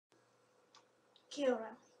Kia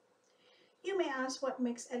ora. You may ask what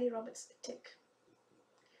makes Ellie Roberts tick.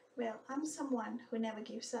 Well, I'm someone who never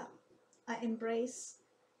gives up. I embrace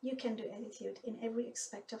you can do attitude in every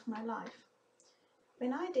aspect of my life.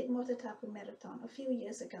 When I did Motatapu Marathon a few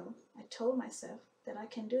years ago, I told myself that I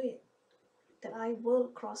can do it, that I will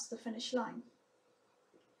cross the finish line.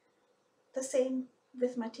 The same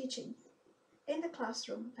with my teaching. In the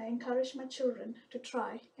classroom, I encourage my children to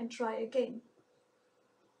try and try again.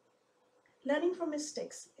 Learning from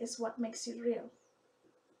mistakes is what makes you real.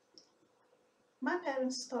 My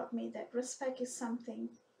parents taught me that respect is something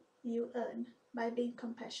you earn by being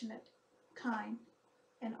compassionate, kind,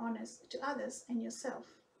 and honest to others and yourself.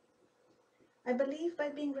 I believe by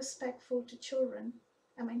being respectful to children,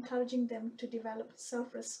 I'm encouraging them to develop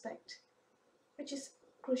self-respect, which is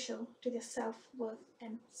crucial to their self-worth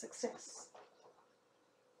and success.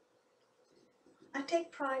 I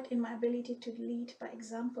take pride in my ability to lead by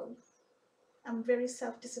example. I'm very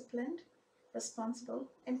self-disciplined,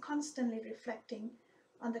 responsible, and constantly reflecting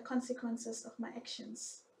on the consequences of my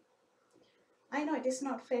actions. I know it is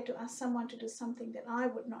not fair to ask someone to do something that I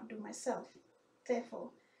would not do myself.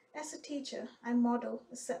 Therefore, as a teacher, I model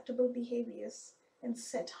acceptable behaviors and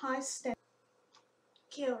set high standards.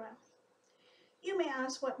 Kia ora. You may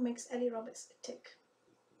ask what makes Ellie Roberts tick.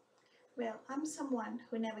 Well, I'm someone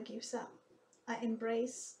who never gives up. I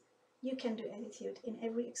embrace you can do attitude in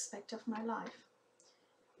every aspect of my life.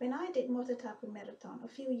 When I did Motatapu Marathon a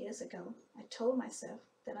few years ago, I told myself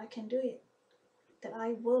that I can do it, that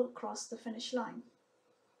I will cross the finish line.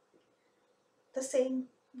 The same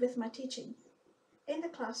with my teaching. In the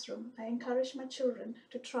classroom, I encourage my children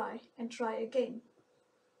to try and try again.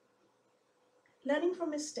 Learning from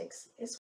mistakes is